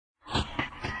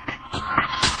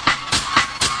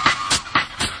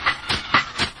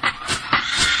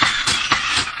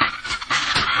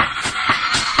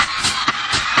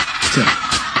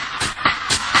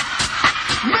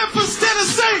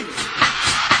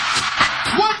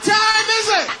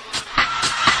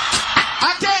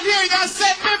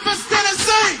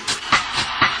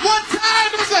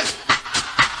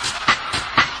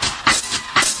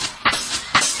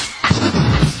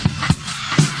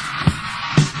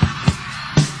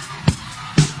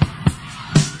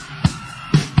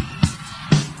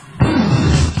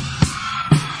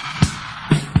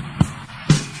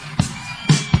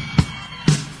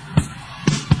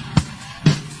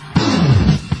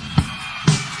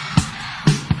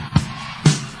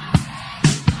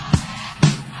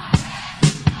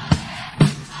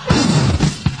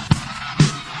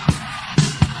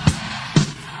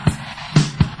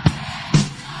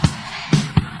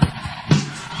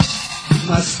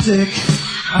stick.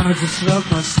 I just love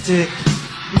my stick.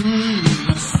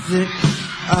 My stick.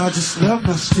 I just love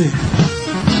my stick.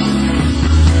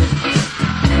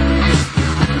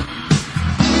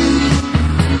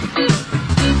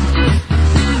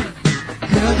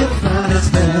 Girl, you're fine as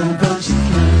hell, but you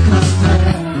can't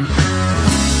compare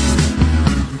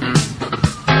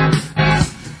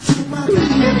to my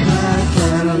big black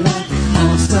Cadillac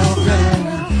all-star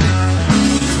rare.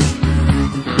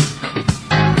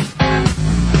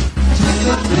 Take a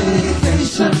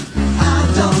vacation, I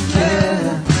don't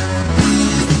care,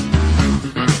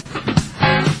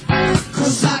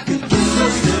 'cause I can get no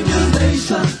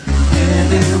stimulation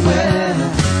anywhere.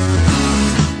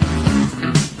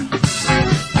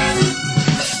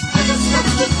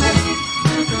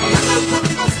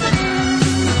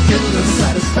 Get a little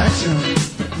satisfaction,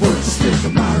 work the stick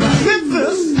in my right.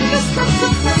 Memphis! Get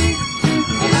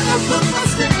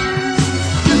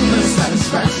a little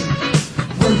satisfaction,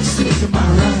 work the stick in my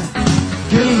right.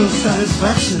 Get a little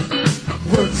satisfaction,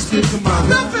 work the stick in my right.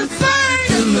 Memphis,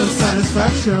 get a little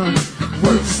satisfaction,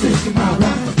 work the stick in my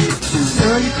right.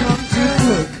 Girl, you come too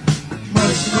quick,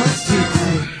 much, much too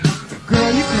quick.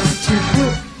 Girl, you come too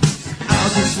quick, I'll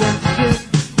just want to fit.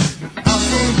 I'll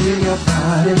go near your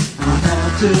body, I'll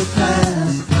have to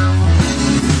pass.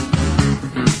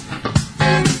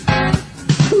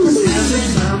 'Cause every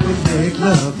time we make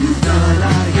love, you run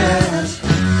out of gas.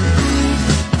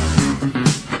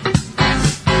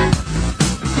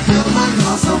 Fill my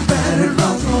car so bad it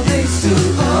runs on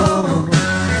H2O.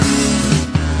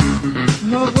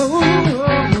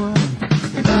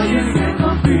 Now you think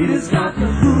my feet has got the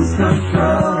cruise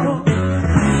control.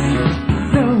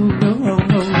 No.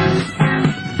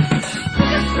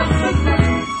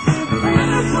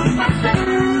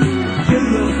 Get a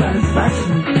little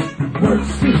satisfaction, work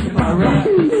speaking my right.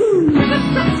 Get a little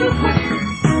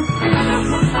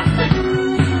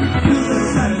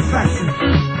satisfaction,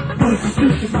 work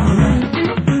speaking my right.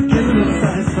 Get a little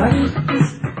satisfaction,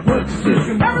 work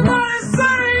speaking my right.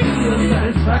 Get a little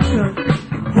satisfaction,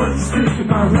 work speaking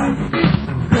my right.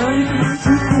 Girl, you come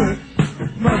too quick,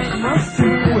 much, much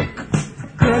too quick.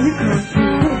 Girl, you come too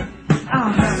quick,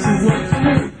 I'll have to work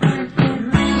quick.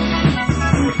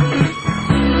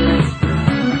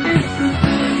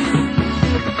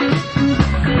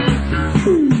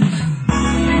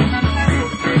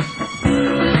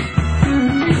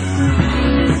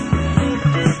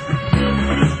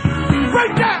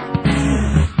 Break down!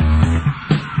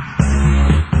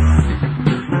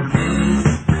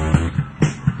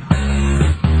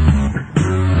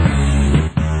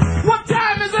 What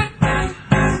time is it?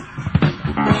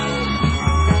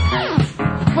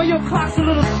 Well, your clock's a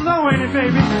little slow, ain't it,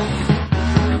 baby?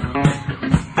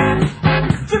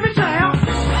 Jimmy Jam!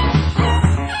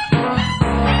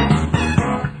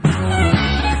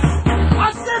 I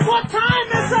said, what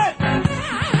time is it?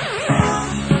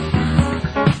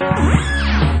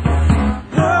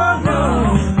 No.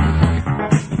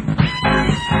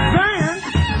 Band?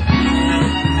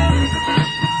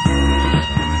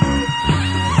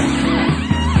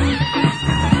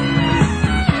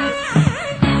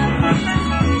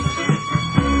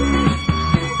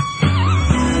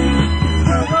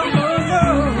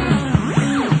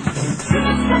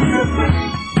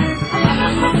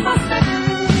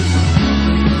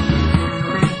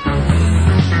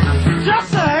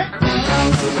 Just say.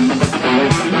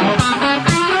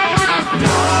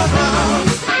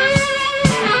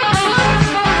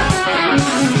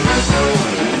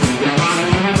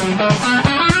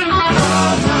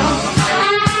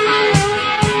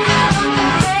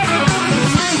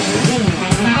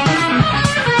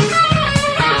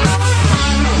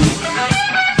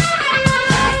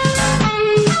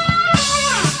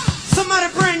 Somebody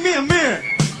bring me a mirror.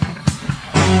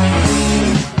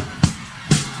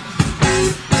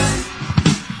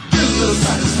 Get a little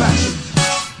satisfaction,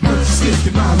 work the stick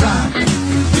in my right. Get a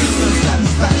little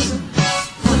satisfaction,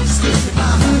 work the stick in my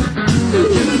right. Get a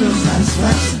little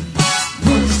satisfaction,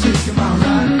 work the stick in my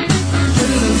right. Get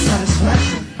a little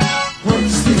satisfaction, work the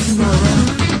stick in my right.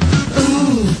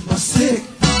 Ooh, my stick,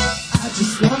 I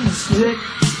just love my stick.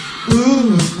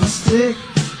 Ooh, my stick,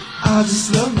 I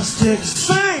just love my stick.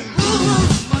 Sing!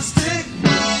 Ooh, my stick,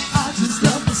 I just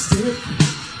love my stick.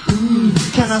 Ooh,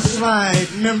 can I slide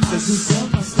Memphis? I just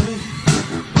love my stick.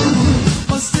 Ooh,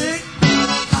 my stick,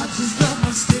 I just love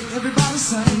my stick. Everybody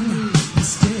sing, my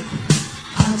stick,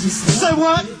 I just love. Say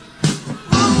what?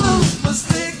 Ooh, my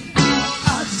stick,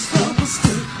 I just love my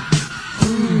stick.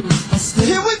 Ooh, my stick.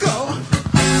 Here we go.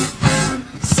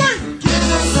 Sing! Get a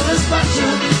little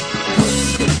satisfaction, work the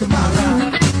stick in my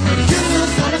right. Get a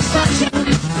little satisfaction, work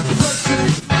the.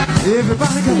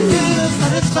 Everybody go. Get a little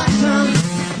satisfaction.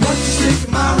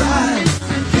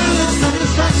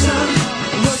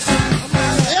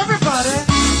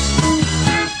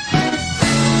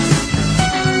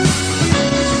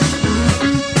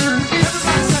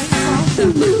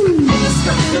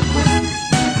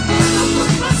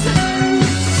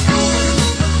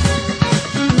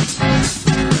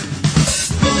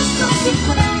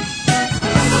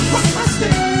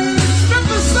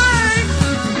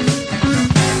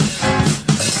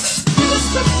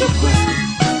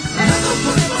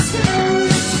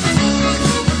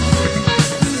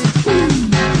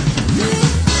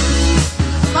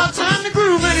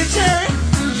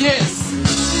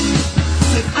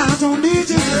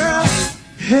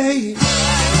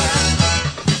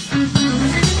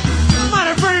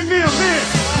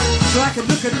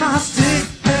 look at my